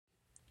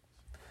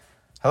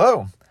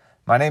Hello,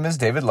 my name is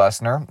David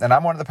Lessner, and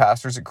I'm one of the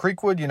pastors at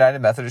Creekwood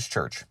United Methodist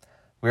Church.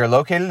 We are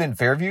located in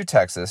Fairview,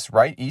 Texas,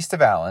 right east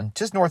of Allen,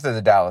 just north of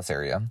the Dallas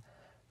area.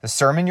 The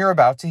sermon you're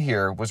about to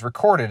hear was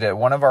recorded at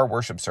one of our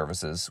worship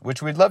services,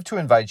 which we'd love to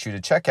invite you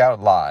to check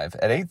out live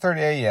at 8:30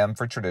 a.m.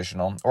 for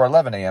traditional or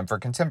 11 a.m. for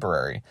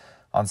contemporary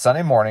on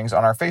Sunday mornings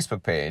on our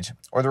Facebook page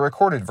or the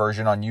recorded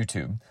version on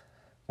YouTube.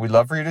 We'd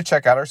love for you to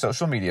check out our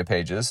social media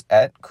pages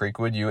at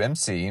Creekwood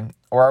UMC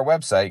or our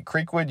website,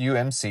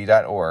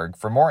 creekwoodumc.org,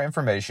 for more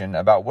information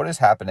about what is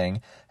happening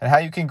and how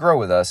you can grow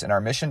with us in our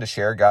mission to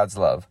share God's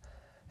love.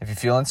 If you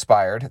feel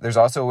inspired, there's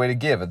also a way to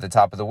give at the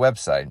top of the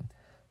website.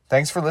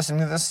 Thanks for listening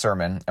to this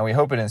sermon, and we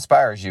hope it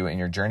inspires you in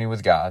your journey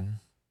with God.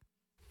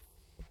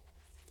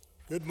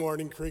 Good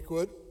morning,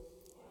 Creekwood.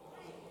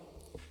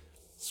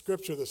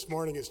 Scripture this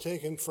morning is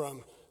taken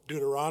from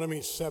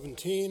Deuteronomy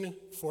 17,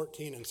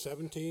 14, and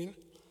 17.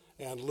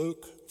 And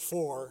Luke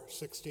 4,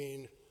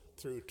 16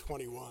 through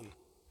 21.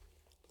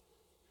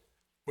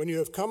 When you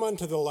have come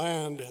unto the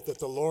land that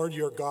the Lord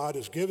your God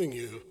is giving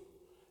you,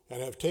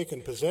 and have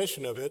taken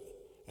possession of it,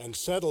 and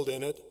settled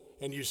in it,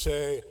 and you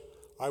say,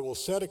 I will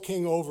set a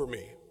king over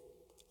me,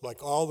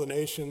 like all the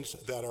nations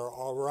that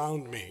are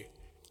around me,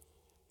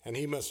 and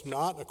he must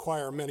not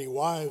acquire many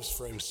wives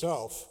for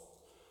himself,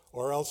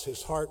 or else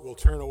his heart will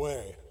turn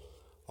away.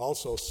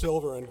 Also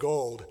silver and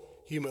gold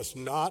he must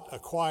not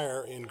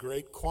acquire in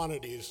great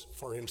quantities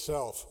for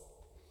himself.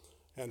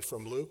 And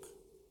from Luke,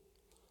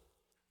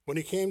 when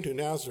he came to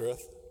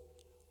Nazareth,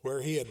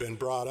 where he had been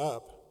brought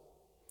up,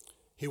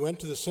 he went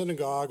to the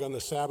synagogue on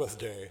the Sabbath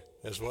day,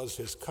 as was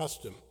his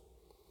custom.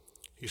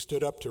 He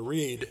stood up to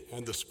read,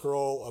 and the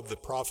scroll of the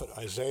prophet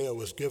Isaiah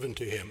was given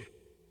to him.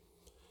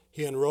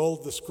 He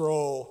unrolled the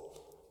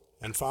scroll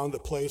and found the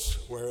place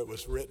where it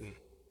was written,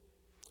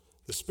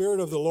 The Spirit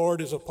of the Lord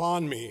is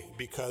upon me,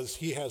 because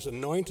he has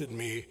anointed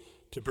me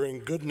to bring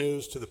good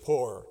news to the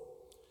poor.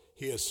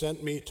 He has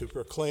sent me to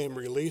proclaim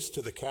release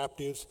to the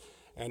captives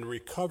and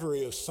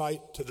recovery of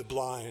sight to the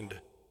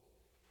blind,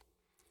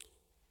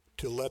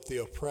 to let the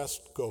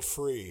oppressed go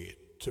free,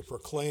 to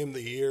proclaim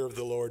the year of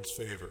the Lord's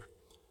favor.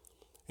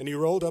 And he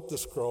rolled up the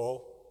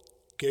scroll,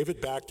 gave it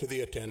back to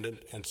the attendant,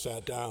 and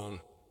sat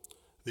down.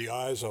 The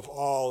eyes of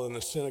all in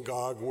the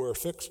synagogue were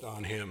fixed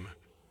on him.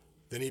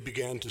 Then he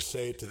began to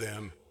say to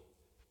them,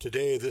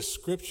 Today this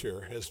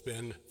scripture has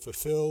been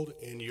fulfilled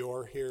in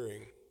your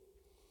hearing.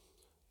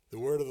 The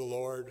word of the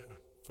Lord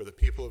for the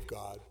people of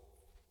God.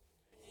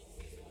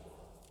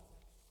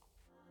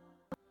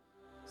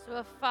 So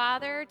a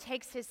father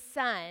takes his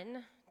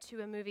son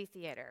to a movie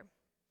theater.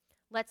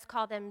 Let's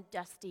call them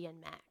Dusty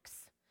and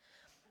Max.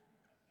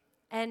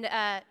 And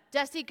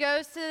Dusty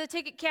goes to the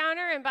ticket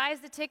counter and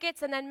buys the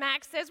tickets, and then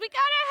Max says, we gotta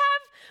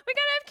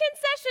have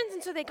concessions.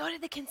 And so they go to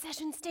the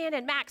concession stand,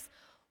 and Max,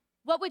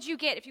 what would you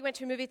get if you went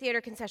to a movie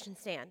theater concession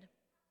stand?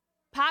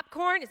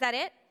 Popcorn, is that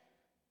it?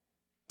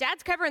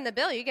 Dad's covering the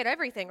bill, you get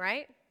everything,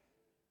 right?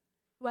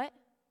 What?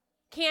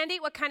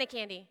 Candy? What kind of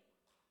candy?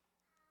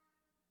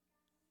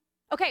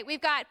 Okay, we've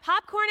got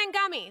popcorn and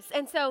gummies.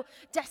 And so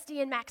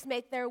Dusty and Max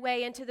make their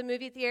way into the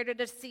movie theater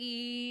to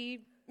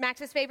see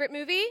Max's favorite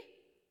movie.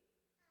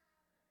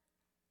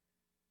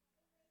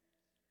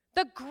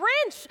 The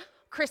Grinch.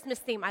 Christmas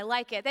theme, I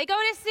like it. They go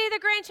to see the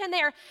Grinch and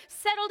they're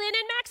settled in,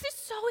 and Max is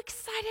so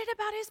excited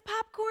about his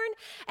popcorn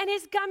and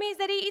his gummies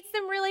that he eats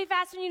them really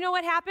fast, and you know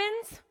what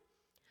happens?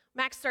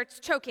 Max starts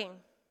choking.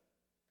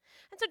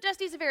 And so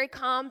Dusty's a very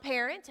calm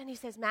parent, and he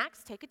says,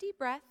 Max, take a deep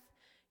breath.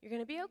 You're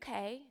going to be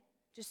okay.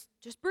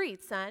 Just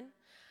breathe, son.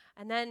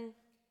 And then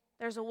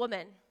there's a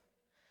woman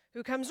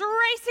who comes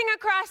racing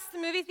across the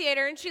movie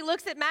theater, and she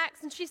looks at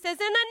Max, and she says,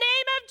 in the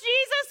name of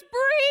Jesus,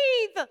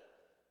 breathe.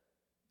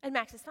 And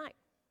Max is fine.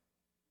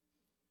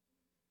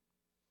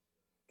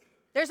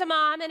 There's a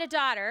mom and a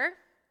daughter,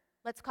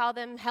 let's call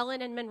them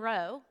Helen and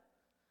Monroe,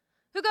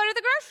 who go to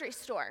the grocery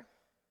store.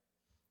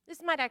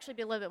 This might actually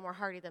be a little bit more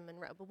hearty than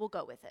Monroe, but we'll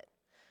go with it.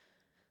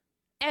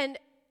 And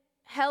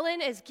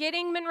Helen is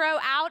getting Monroe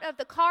out of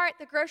the car at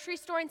the grocery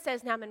store and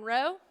says, now,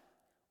 Monroe,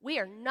 we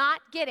are not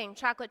getting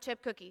chocolate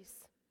chip cookies.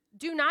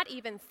 Do not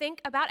even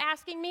think about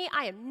asking me.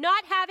 I am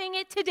not having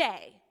it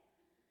today.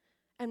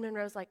 And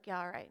Monroe's like, yeah,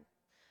 all right.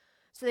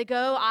 So they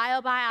go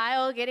aisle by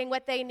aisle getting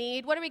what they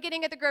need. What are we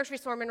getting at the grocery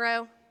store,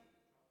 Monroe?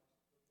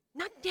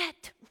 Not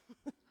yet.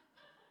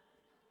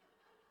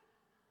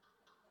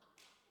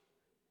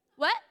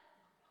 What?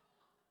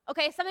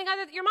 Okay, something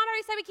other. Your mom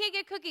already said we can't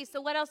get cookies,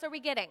 so what else are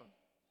we getting?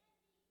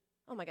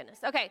 Oh my goodness.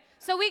 Okay,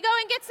 so we go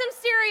and get some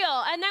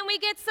cereal, and then we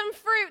get some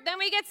fruit, then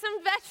we get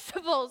some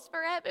vegetables,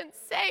 for heaven's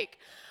sake.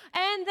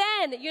 And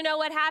then, you know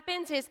what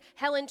happens is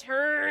Helen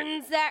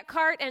turns that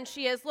cart, and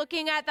she is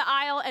looking at the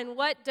aisle, and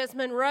what does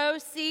Monroe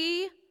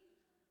see?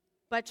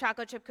 But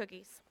chocolate chip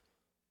cookies.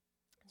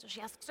 So she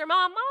asks her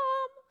mom,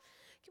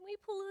 can we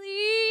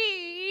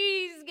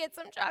please get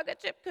some chocolate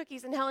chip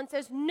cookies? And Helen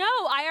says, no,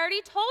 I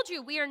already told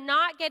you we are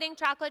not getting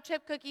chocolate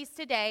chip cookies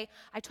today.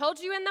 I told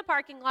you in the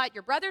parking lot,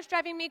 your brother's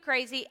driving me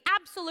crazy.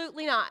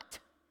 Absolutely not.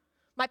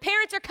 My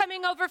parents are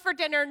coming over for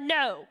dinner.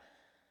 No.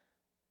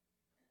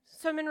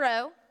 So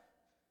Monroe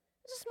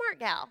She's a smart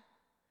gal.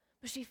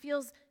 But she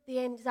feels the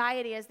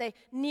anxiety as they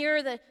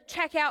near the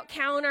checkout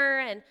counter,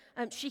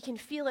 and she can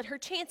feel it. Her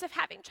chance of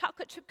having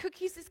chocolate chip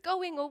cookies is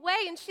going away,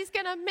 and she's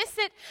going to miss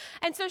it.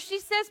 And so she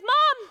says,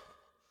 Mom,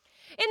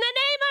 in the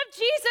name of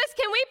Jesus,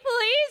 can we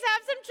please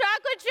have some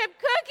chocolate chip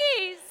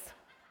cookies?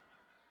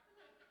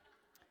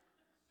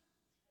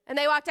 And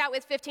they walked out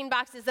with 15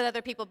 boxes that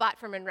other people bought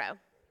from Monroe.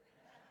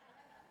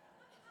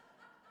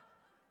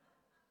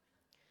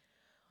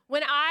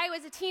 When I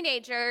was a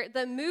teenager,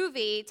 the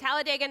movie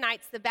Talladega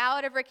Nights, The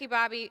Ballad of Ricky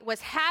Bobby, was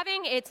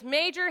having its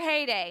major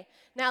heyday.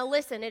 Now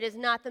listen, it is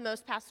not the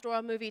most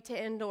pastoral movie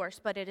to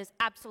endorse, but it is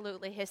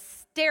absolutely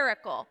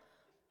hysterical,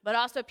 but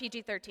also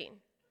PG-13.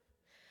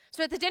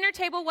 So at the dinner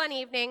table one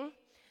evening,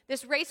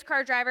 this race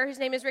car driver, whose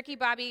name is Ricky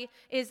Bobby,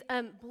 is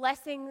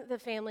blessing the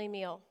family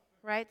meal,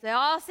 right? They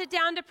all sit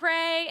down to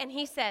pray, and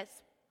he says,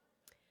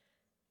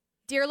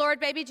 Dear Lord,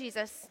 baby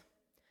Jesus,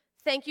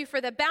 thank you for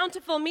the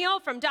bountiful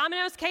meal from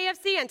Domino's,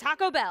 KFC, and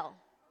Taco Bell.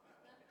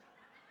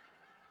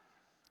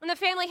 And the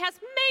family has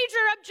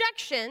major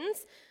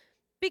objections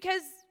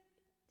because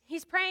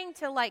he's praying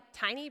to like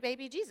tiny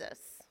baby Jesus.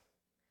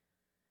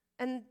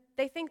 And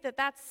they think that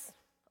that's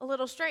a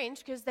little strange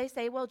because they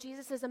say, well,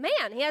 Jesus is a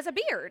man. He has a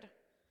beard.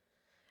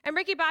 And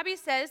Ricky Bobby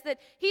says that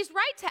he's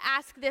right to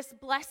ask this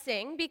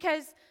blessing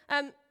because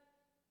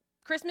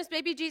Christmas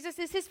baby Jesus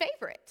is his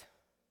favorite.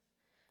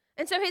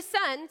 And so his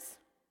sons,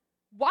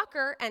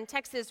 Walker and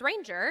Texas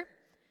Ranger,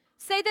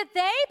 say that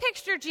they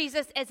picture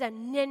Jesus as a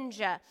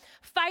ninja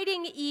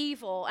fighting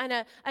evil.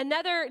 And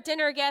another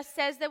dinner guest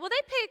says that, well,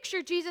 they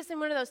picture Jesus in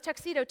one of those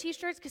tuxedo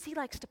t-shirts because he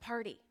likes to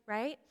party,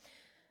 right?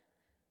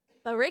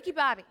 But Ricky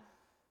Bobby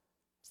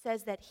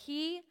says that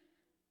he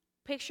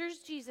pictures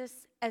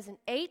Jesus as an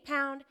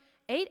 8-pound,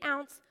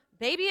 8-ounce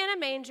baby in a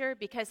manger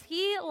because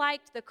he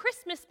liked the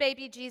Christmas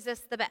baby Jesus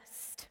the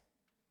best.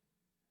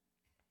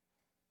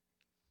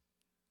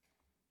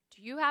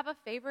 Do you have a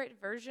favorite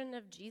version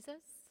of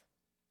Jesus?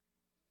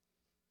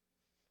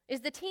 Is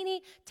the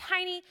teeny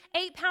tiny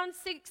 8-pound,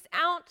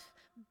 6-ounce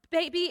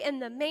baby in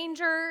the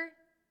manger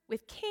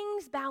with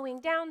kings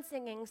bowing down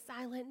singing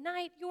Silent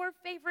Night your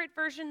favorite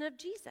version of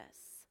Jesus?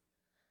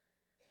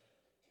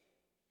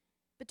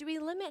 But do we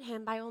limit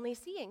him by only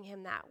seeing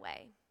him that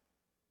way?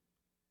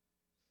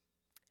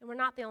 And we're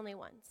not the only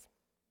ones.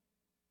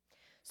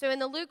 So in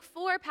the Luke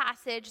 4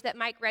 passage that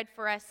Mike read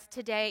for us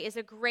today is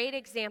a great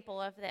example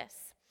of this.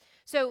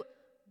 So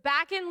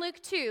back in Luke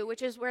 2,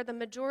 which is where the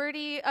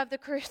majority of the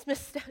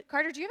Christmas...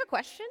 Carter, do you have a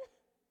question?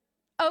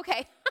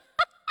 Okay.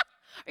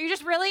 Are you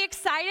just really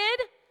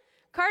excited?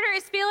 Carter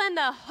is feeling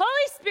the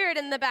Holy Spirit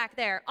in the back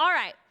there. All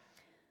right.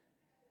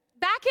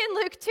 Back in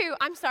Luke 2,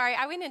 I'm sorry,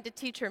 I went into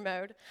teacher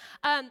mode.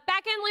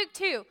 Back in Luke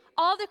 2,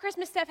 all the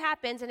Christmas stuff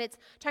happens, and it's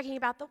talking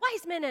about the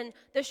wise men and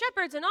the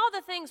shepherds and all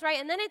the things, right?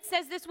 And then it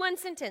says this one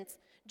sentence,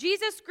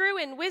 Jesus grew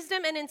in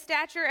wisdom and in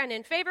stature and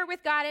in favor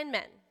with God and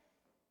men.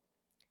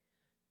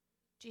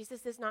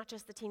 Jesus is not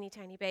just the teeny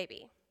tiny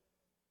baby.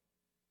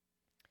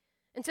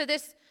 And so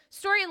this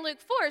story in Luke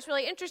 4 is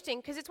really interesting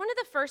because it's one of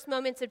the first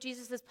moments of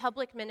Jesus'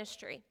 public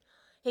ministry.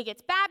 He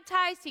gets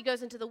baptized, he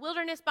goes into the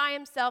wilderness by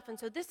himself, and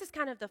so this is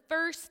kind of the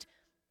first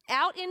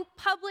out in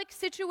public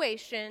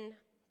situation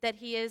that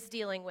he is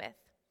dealing with.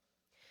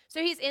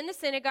 So he's in the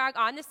synagogue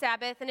on the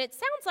Sabbath, and it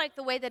sounds like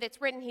the way that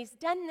it's written, he's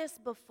done this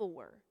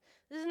before.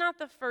 This is not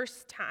the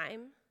first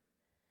time.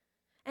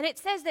 And it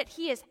says that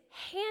he is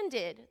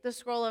handed the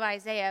scroll of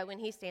Isaiah when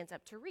he stands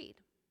up to read.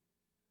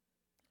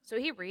 So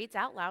he reads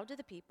out loud to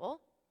the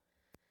people,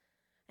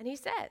 and he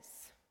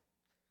says,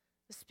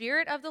 "The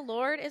Spirit of the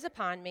Lord is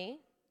upon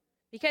me,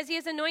 because he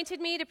has anointed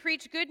me to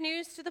preach good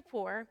news to the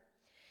poor.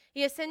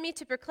 He has sent me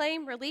to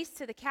proclaim release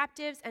to the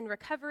captives and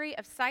recovery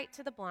of sight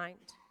to the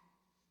blind,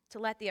 to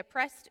let the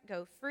oppressed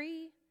go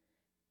free,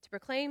 to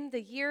proclaim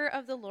the year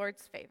of the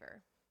Lord's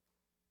favor."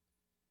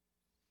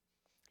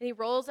 And he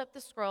rolls up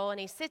the scroll and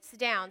he sits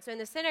down. So in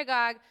the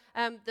synagogue,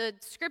 the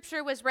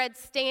scripture was read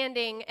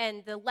standing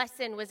and the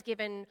lesson was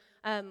given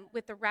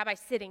with the rabbi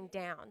sitting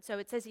down. So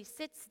it says he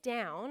sits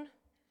down.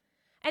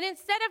 And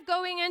instead of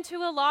going into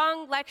a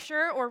long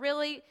lecture or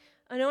really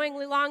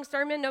annoyingly long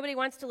sermon nobody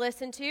wants to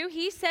listen to,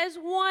 he says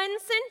one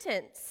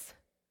sentence.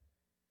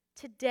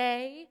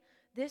 "Today,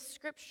 this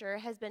scripture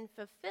has been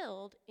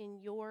fulfilled in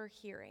your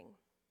hearing."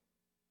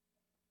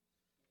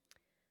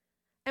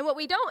 And what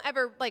we don't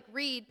ever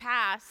read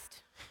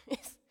past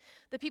is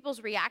the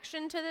people's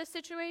reaction to this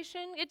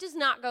situation. It does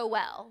not go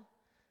well.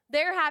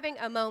 They're having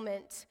a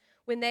moment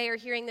when they are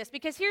hearing this,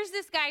 because here's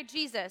this guy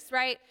Jesus,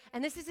 right?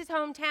 And this is his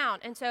hometown.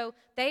 And so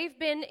they've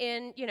been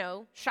in,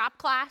 shop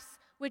class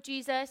with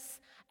Jesus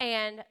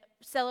and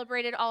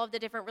celebrated all of the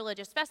different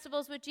religious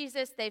festivals with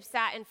Jesus. They've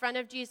sat in front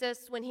of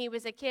Jesus when he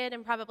was a kid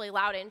and probably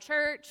loud in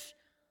church.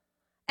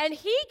 And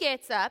he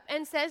gets up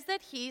and says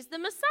that he's the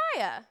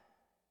Messiah.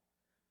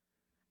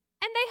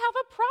 And they have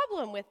a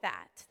problem with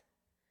that.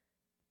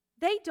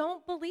 They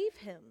don't believe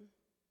him.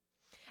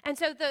 And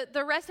so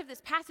the rest of this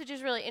passage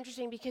is really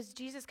interesting because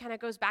Jesus kind of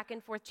goes back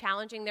and forth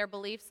challenging their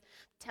beliefs,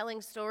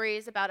 telling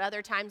stories about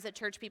other times that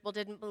church people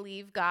didn't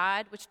believe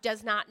God, which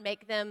does not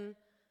make them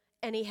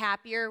any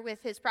happier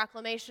with his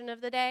proclamation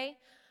of the day.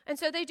 And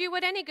so they do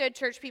what any good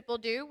church people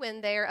do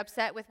when they're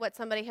upset with what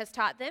somebody has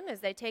taught them, is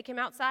they take him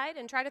outside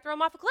and try to throw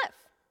him off a cliff.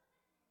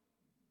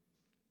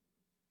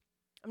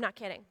 I'm not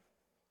kidding.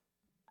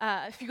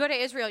 If you go to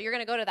Israel, you're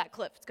going to go to that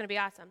cliff. It's going to be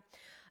awesome.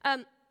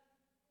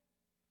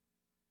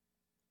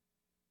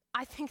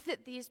 I think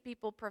that these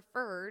people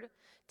preferred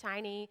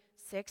tiny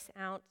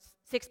 6-pound,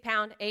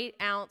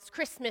 8-ounce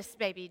Christmas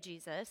baby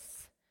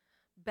Jesus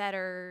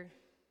better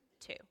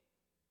too.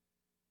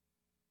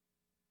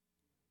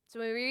 So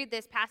when we read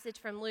this passage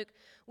from Luke,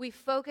 we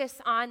focus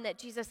on that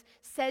Jesus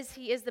says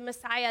he is the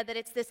Messiah, that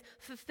it's this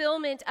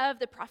fulfillment of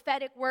the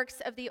prophetic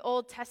works of the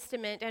Old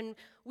Testament. And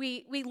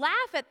we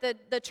laugh at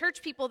the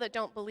church people that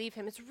don't believe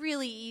him. It's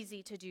really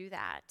easy to do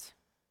that.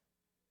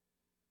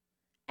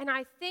 And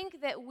I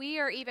think that we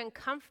are even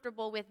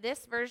comfortable with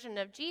this version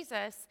of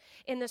Jesus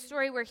in the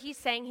story where he's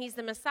saying he's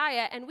the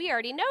Messiah, and we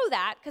already know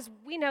that because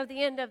we know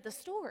the end of the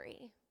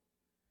story.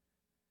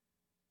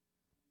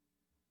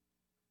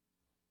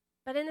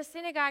 But in the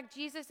synagogue,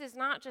 Jesus is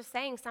not just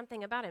saying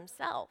something about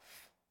himself.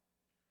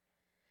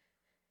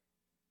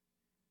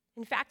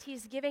 In fact,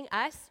 he's giving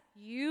us,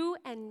 you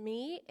and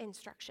me,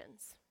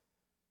 instructions.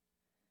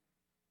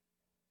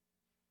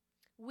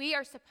 We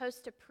are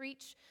supposed to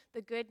preach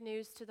the good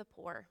news to the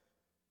poor.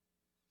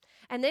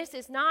 And this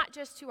is not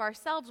just to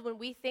ourselves when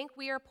we think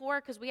we are poor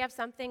because we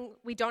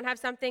don't have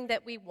something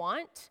that we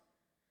want.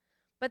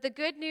 But the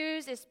good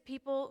news is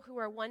people who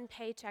are one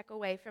paycheck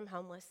away from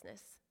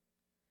homelessness.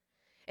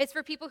 It's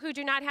for people who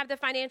do not have the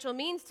financial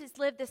means to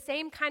live the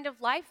same kind of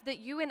life that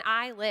you and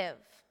I live.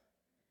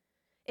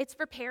 It's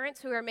for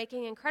parents who are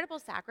making incredible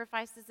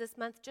sacrifices this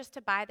month just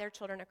to buy their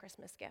children a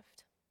Christmas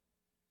gift.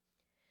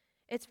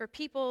 It's for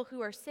people who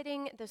are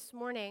sitting this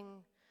morning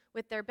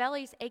with their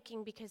bellies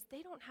aching because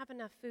they don't have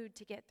enough food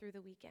to get through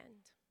the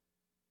weekend.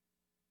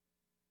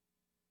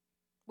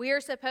 We are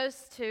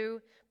supposed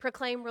to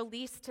proclaim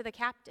release to the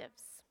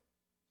captives.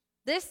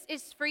 This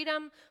is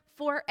freedom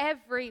for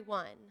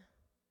everyone.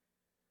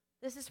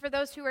 This is for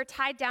those who are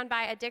tied down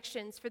by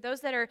addictions, for those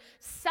that are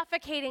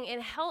suffocating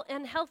in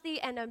unhealthy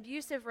and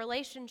abusive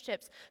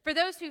relationships, for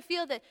those who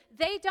feel that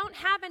they don't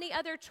have any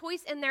other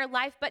choice in their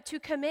life but to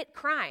commit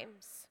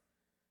crimes,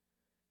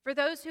 for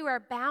those who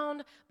are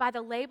bound by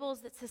the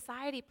labels that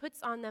society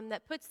puts on them,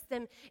 that puts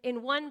them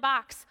in one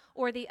box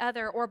or the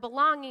other, or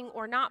belonging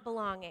or not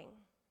belonging.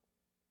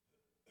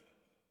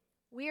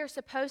 We are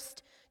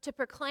supposed to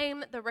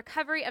proclaim the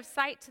recovery of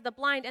sight to the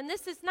blind. And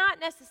this is not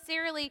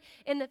necessarily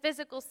in the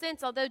physical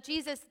sense, although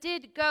Jesus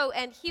did go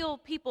and heal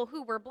people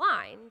who were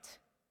blind.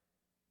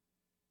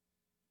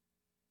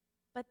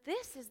 But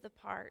this is the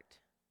part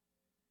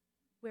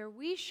where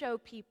we show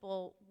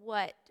people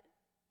what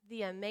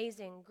the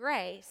amazing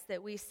grace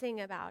that we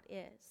sing about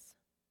is.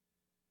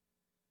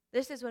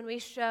 This is when we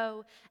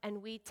show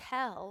and we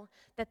tell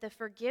that the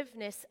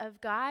forgiveness of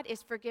God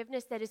is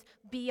forgiveness that is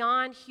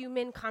beyond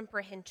human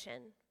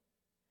comprehension.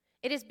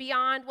 It is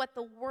beyond what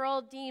the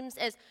world deems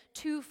as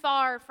too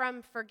far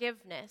from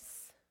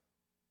forgiveness.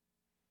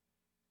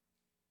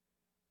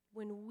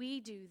 When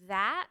we do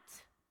that,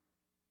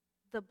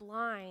 the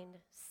blind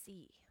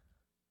see.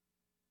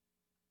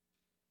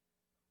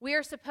 We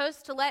are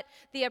supposed to let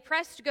the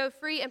oppressed go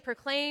free and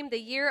proclaim the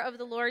year of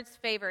the Lord's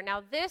favor.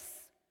 Now, this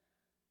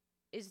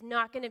is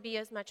not going to be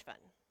as much fun.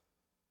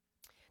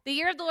 The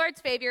year of the Lord's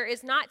favor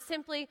is not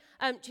simply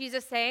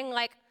Jesus saying,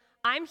 like,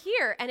 I'm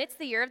here, and it's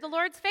the year of the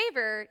Lord's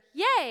favor.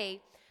 Yay!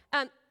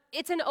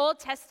 It's an Old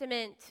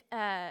Testament.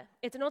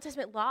 It's an Old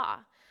Testament law.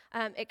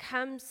 It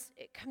comes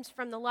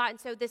from the law, and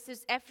so this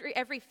is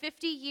every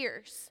 50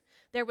 years.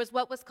 There was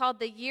what was called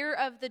the year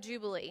of the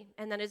Jubilee,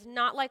 and that is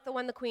not like the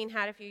one the Queen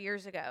had a few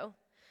years ago,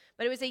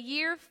 but it was a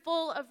year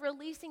full of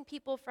releasing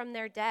people from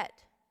their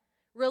debt,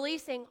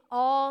 releasing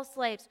all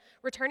slaves,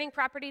 returning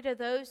property to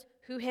those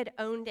who had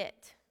owned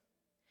it.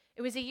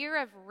 It was a year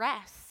of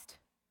rest.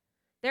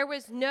 There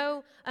was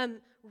no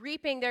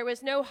reaping. There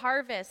was no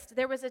harvest.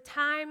 There was a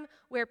time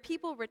where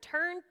people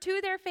returned to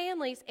their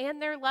families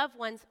and their loved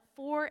ones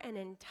for an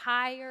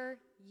entire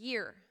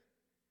year.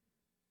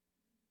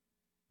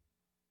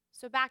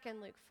 So back in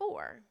Luke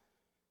 4,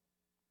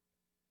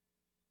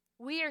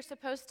 we are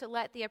supposed to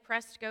let the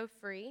oppressed go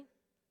free,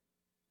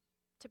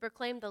 to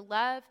proclaim the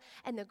love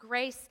and the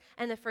grace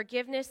and the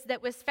forgiveness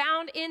that was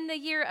found in the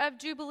year of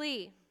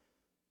Jubilee.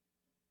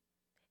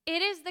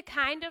 It is the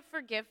kind of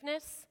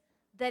forgiveness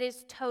that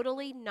is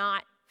totally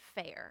not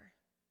fair.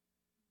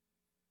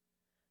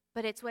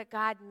 But it's what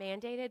God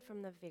mandated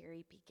from the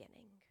very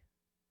beginning.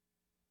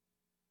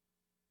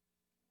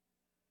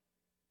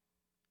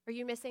 Are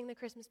you missing the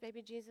Christmas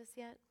baby Jesus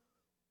yet?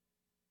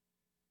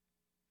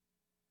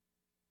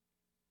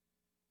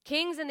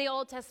 Kings in the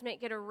Old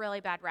Testament get a really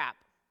bad rap.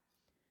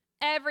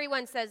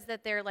 Everyone says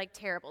that they're like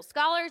terrible.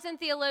 Scholars and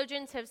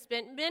theologians have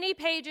spent many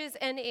pages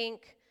and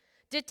ink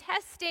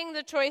detesting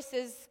the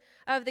choices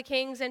of the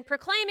kings and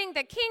proclaiming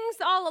that kings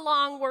all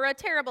along were a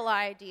terrible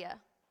idea.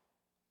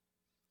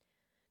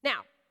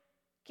 Now,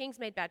 kings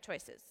made bad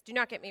choices. Do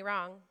not get me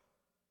wrong.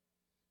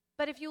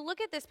 But if you look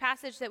at this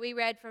passage that we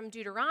read from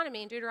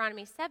Deuteronomy, in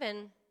Deuteronomy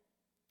 7,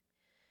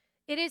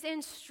 it is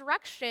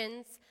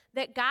instructions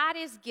that God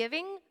is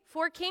giving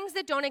for kings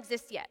that don't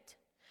exist yet.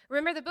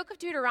 Remember, the book of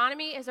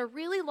Deuteronomy is a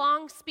really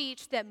long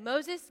speech that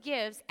Moses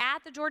gives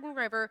at the Jordan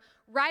River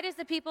right as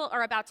the people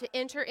are about to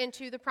enter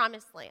into the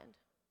promised land.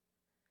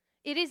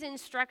 It is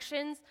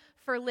instructions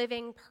for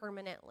living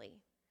permanently.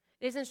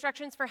 It is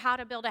instructions for how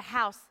to build a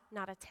house,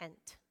 not a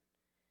tent.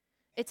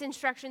 It's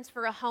instructions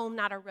for a home,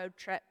 not a road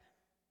trip.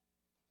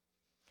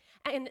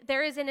 And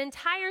there is an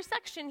entire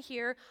section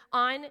here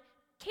on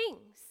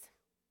kings.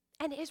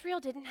 And Israel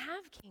didn't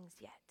have kings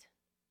yet.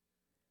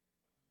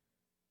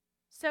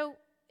 So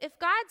if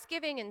God's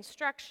giving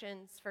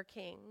instructions for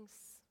kings,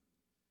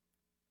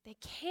 they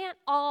can't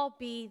all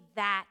be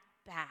that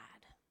bad.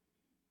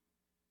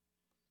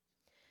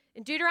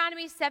 In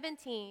Deuteronomy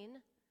 17,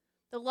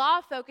 the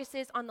law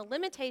focuses on the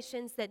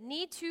limitations that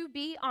need to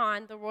be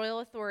on the royal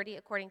authority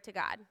according to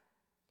God.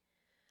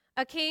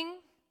 A king,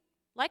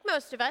 like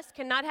most of us,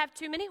 cannot have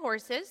too many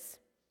horses,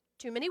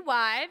 too many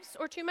wives,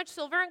 or too much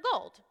silver and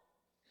gold.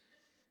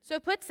 So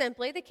put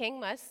simply, the king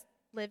must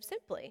live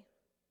simply.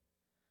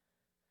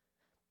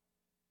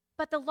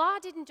 But the law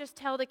didn't just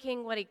tell the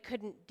king what he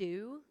couldn't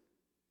do.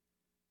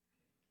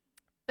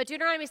 But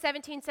Deuteronomy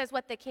 17 says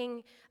what the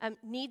king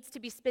needs to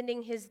be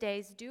spending his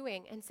days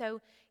doing. And so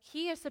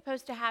he is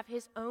supposed to have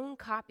his own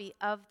copy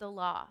of the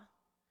law.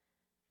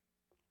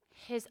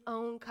 His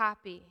own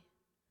copy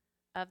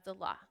of the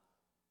law.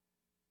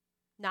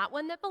 Not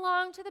one that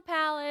belonged to the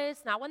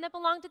palace, not one that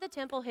belonged to the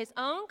temple, his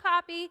own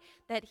copy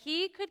that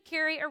he could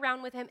carry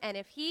around with him. And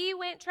if he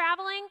went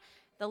traveling,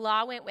 the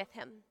law went with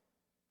him.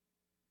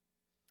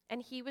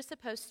 And he was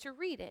supposed to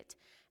read it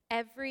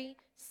every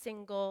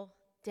single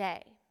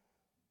day.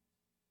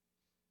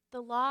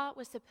 The law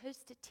was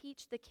supposed to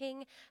teach the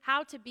king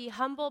how to be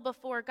humble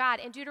before God.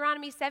 In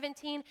Deuteronomy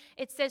 17,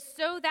 it says,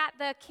 so that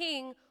the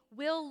king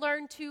will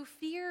learn to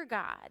fear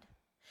God.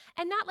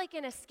 And not like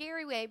in a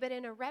scary way, but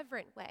in a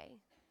reverent way.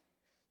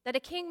 That a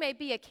king may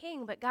be a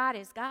king, but God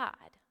is God.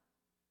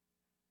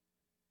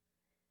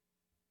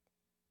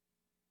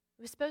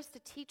 It was supposed to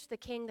teach the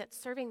king that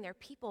serving their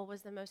people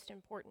was the most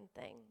important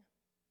thing.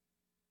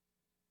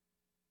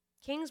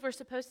 Kings were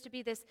supposed to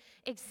be this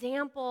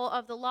example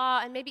of the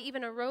law and maybe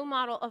even a role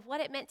model of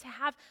what it meant to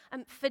have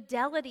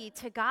fidelity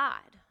to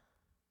God.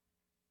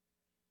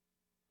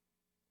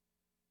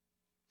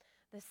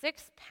 The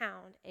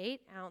 6-pound,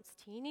 8-ounce,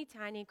 teeny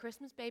tiny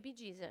Christmas baby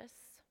Jesus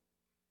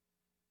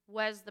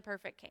was the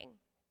perfect king.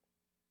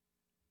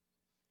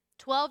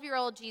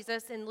 12-year-old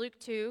Jesus in Luke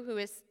 2, who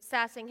is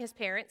sassing his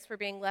parents for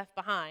being left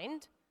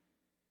behind,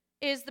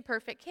 is the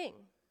perfect king.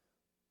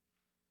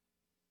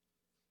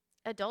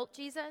 Adult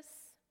Jesus,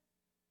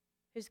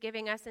 who's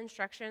giving us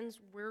instructions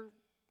we're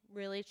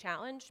really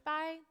challenged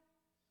by,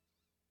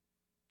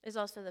 is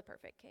also the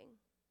perfect king.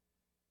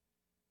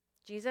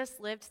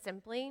 Jesus lived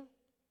simply.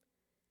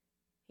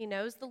 He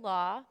knows the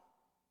law,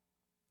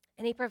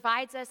 and he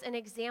provides us an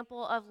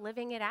example of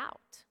living it out.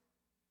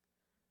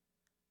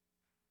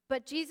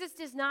 But Jesus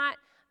does not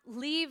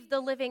leave the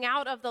living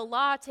out of the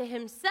law to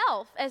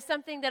himself as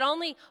something that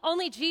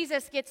only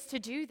Jesus gets to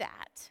do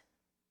that.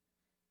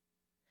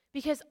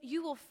 Because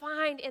you will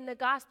find in the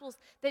Gospels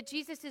that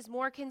Jesus is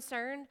more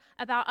concerned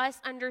about us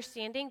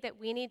understanding that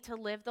we need to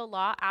live the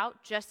law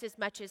out just as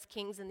much as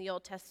kings in the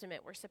Old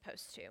Testament were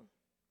supposed to.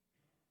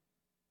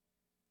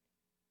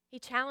 He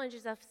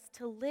challenges us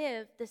to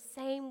live the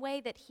same way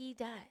that he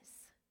does.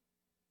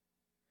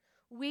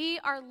 We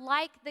are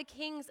like the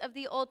kings of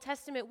the Old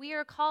Testament. We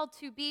are called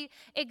to be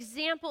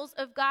examples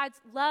of God's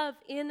love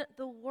in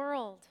the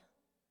world.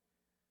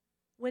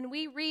 When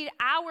we read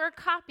our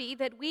copy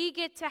that we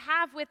get to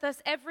have with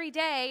us every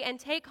day and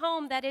take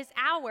home that is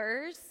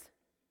ours,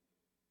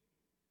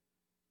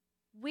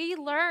 we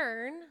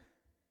learn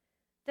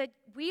that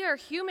we are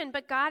human,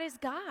 but God is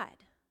God.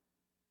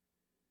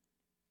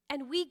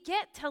 And we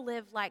get to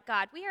live like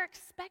God. We are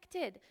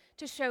expected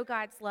to show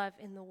God's love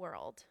in the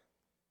world.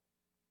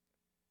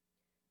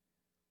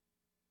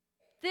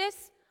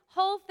 This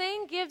whole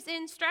thing gives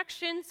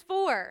instructions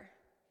for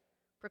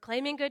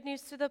proclaiming good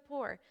news to the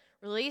poor,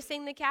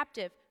 releasing the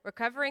captive,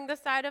 recovering the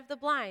sight of the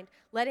blind,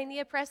 letting the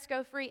oppressed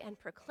go free, and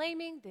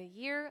proclaiming the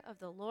year of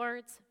the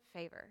Lord's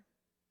favor.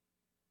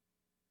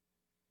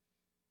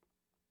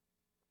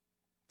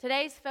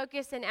 Today's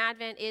focus in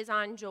Advent is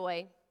on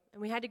joy, and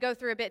we had to go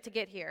through a bit to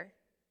get here.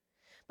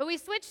 But we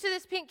switched to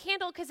this pink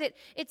candle because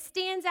it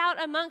stands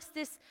out amongst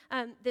this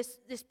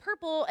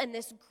purple and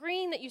this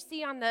green that you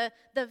see on the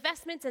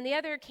vestments and the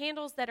other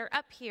candles that are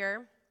up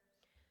here.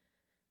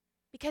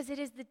 Because it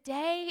is the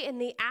day in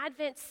the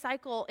Advent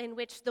cycle in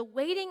which the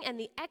waiting and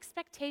the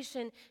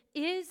expectation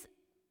is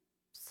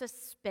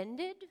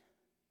suspended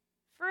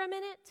for a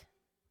minute.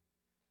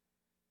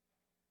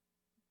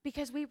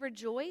 Because we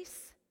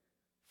rejoice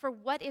for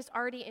what is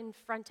already in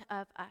front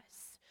of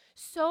us.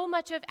 So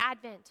much of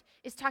Advent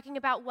is talking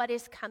about what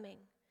is coming.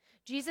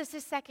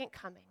 Jesus' second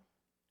coming.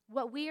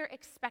 what we are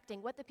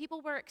expecting, what the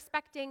people were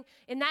expecting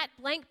in that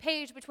blank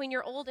page between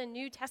your Old and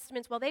New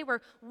Testaments while they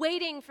were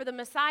waiting for the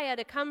Messiah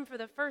to come for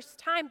the first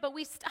time. But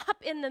we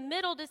stop in the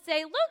middle to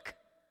say,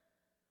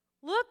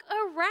 look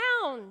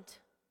around.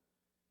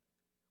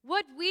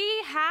 What we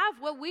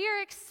have, what we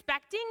are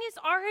expecting is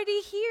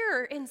already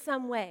here in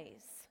some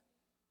ways.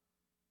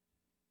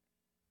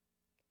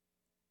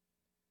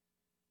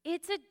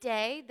 It's a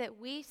day that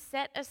we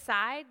set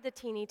aside the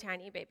teeny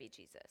tiny baby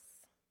Jesus.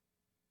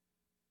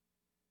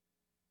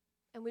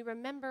 And we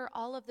remember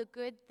all of the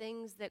good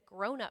things that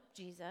grown-up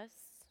Jesus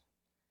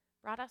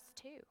brought us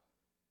to.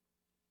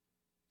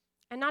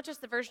 And not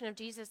just the version of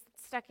Jesus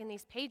that's stuck in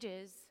these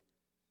pages,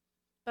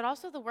 but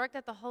also the work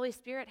that the Holy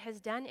Spirit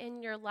has done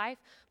in your life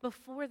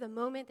before the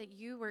moment that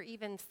you were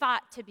even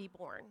thought to be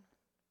born.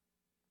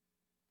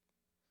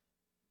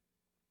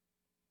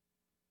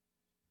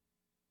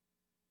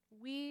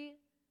 We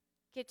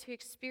get to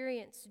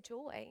experience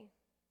joy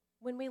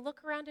when we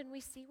look around and we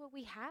see what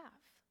we have.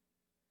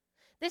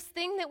 This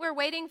thing that we're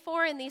waiting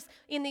for in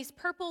these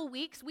purple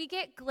weeks, we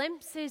get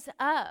glimpses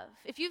of.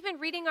 If you've been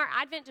reading our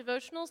Advent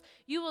devotionals,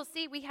 you will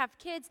see we have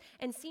kids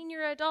and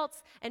senior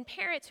adults and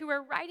parents who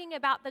are writing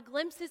about the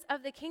glimpses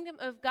of the kingdom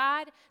of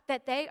God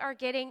that they are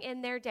getting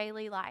in their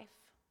daily life.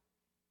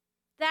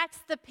 That's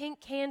the pink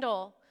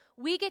candle.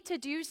 We get to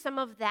do some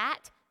of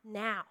that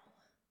now.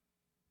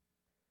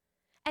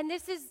 And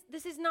this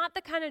is not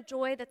the kind of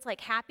joy that's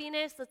like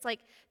happiness, that's like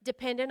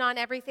dependent on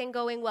everything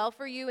going well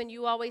for you and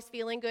you always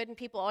feeling good and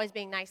people always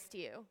being nice to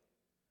you.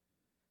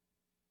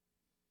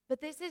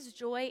 But this is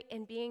joy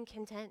in being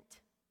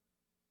content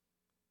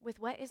with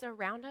what is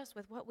around us,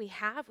 with what we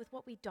have, with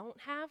what we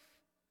don't have,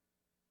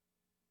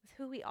 with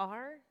who we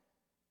are.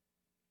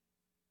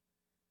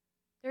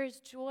 There is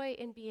joy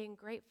in being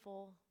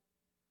grateful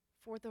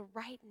for the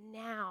right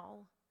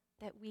now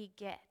that we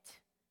get.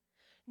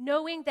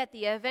 Knowing that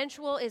the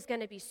eventual is going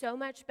to be so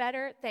much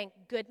better, thank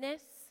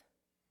goodness.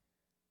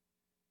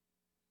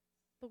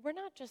 But we're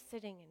not just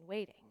sitting and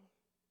waiting.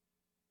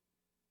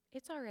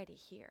 It's already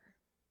here.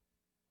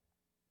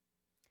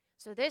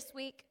 So this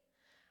week,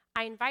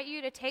 I invite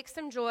you to take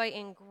some joy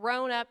in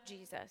grown-up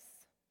Jesus.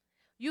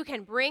 You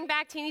can bring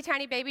back teeny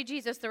tiny baby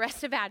Jesus the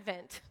rest of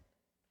Advent.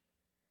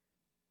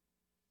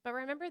 But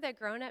remember that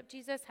grown-up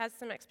Jesus has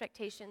some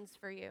expectations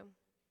for you.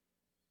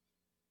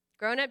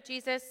 Grown-up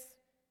Jesus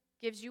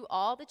gives you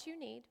all that you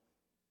need.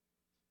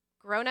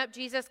 Grown-up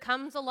Jesus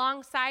comes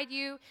alongside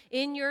you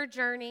in your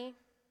journey.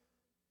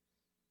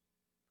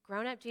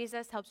 Grown-up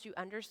Jesus helps you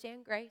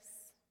understand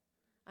grace,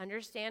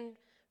 understand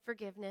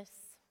forgiveness,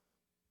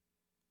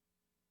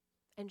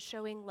 and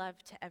showing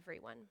love to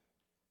everyone.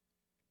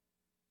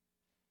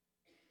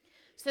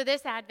 So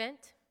this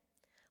Advent,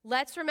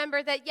 let's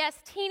remember that yes,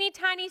 teeny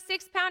tiny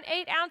 6-pound,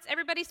 8-ounce,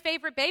 everybody's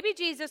favorite baby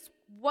Jesus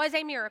was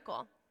a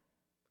miracle.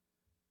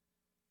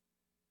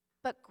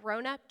 But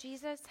grown-up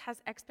Jesus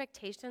has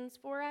expectations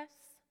for us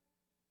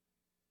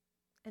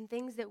and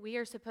things that we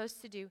are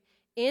supposed to do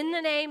in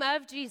the name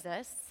of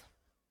Jesus.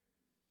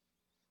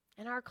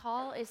 And our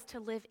call is to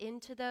live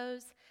into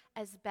those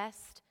as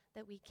best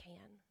that we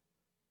can.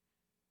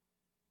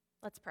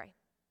 Let's pray.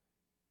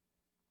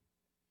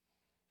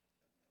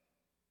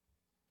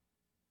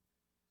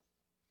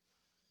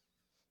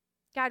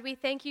 God, we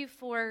thank you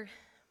for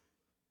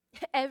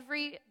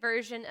every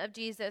version of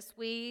Jesus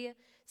we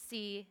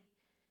see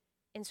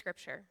in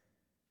Scripture.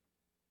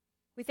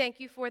 We thank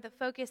you for the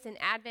focus in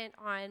Advent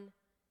on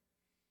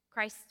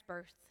Christ's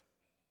birth,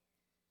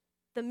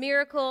 the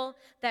miracle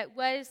that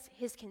was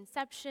his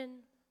conception,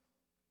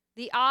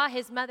 the awe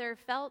his mother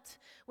felt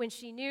when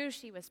she knew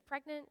she was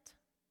pregnant.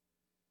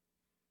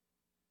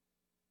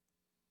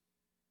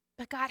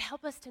 But God,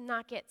 help us to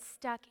not get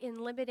stuck in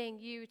limiting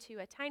you to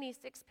a tiny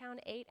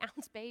 6-pound,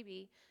 8-ounce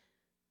baby,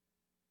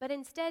 but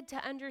instead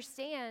to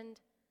understand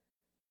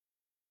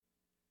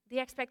the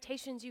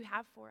expectations you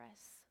have for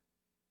us.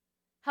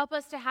 Help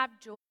us to have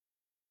joy.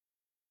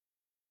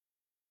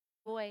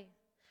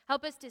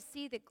 Help us to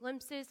see the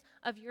glimpses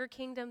of your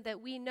kingdom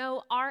that we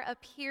know are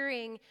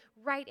appearing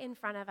right in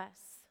front of us.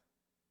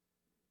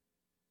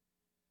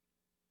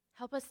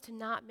 Help us to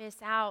not miss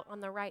out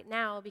on the right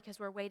now because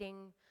we're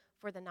waiting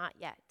for the not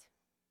yet.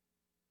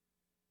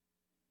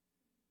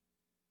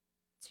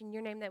 It's in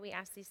your name that we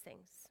ask these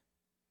things.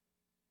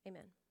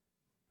 Amen.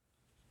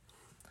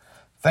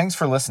 Thanks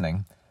for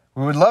listening.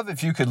 We would love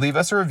if you could leave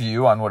us a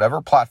review on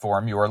whatever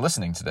platform you are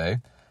listening today,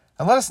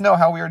 and let us know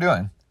how we are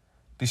doing.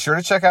 Be sure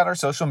to check out our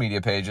social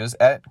media pages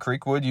at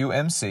Creekwood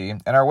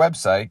UMC and our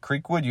website,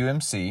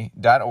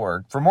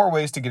 creekwoodumc.org, for more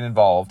ways to get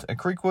involved at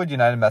Creekwood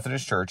United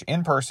Methodist Church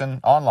in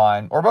person,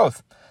 online, or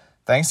both.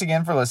 Thanks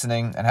again for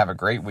listening, and have a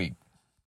great week.